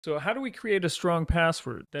So how do we create a strong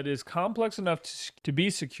password that is complex enough to be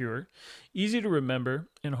secure, easy to remember,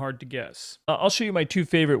 and hard to guess? I'll show you my two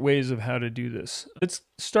favorite ways of how to do this. Let's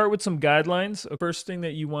start with some guidelines. The first thing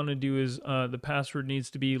that you want to do is the password needs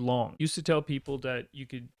to be long. I used to tell people that you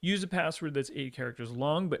could use a password that's 8 characters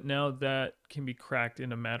long, but now that can be cracked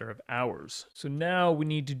in a matter of hours. So now we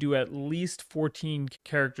need to do at least 14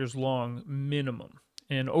 characters long minimum.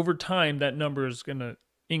 And over time, that number is going to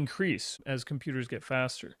increase as computers get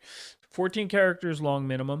faster. 14 characters long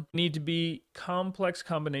minimum. Need to be complex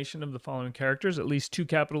combination of the following characters: at least 2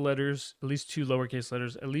 capital letters, at least 2 lowercase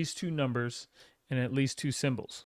letters, at least 2 numbers, and at least 2 symbols.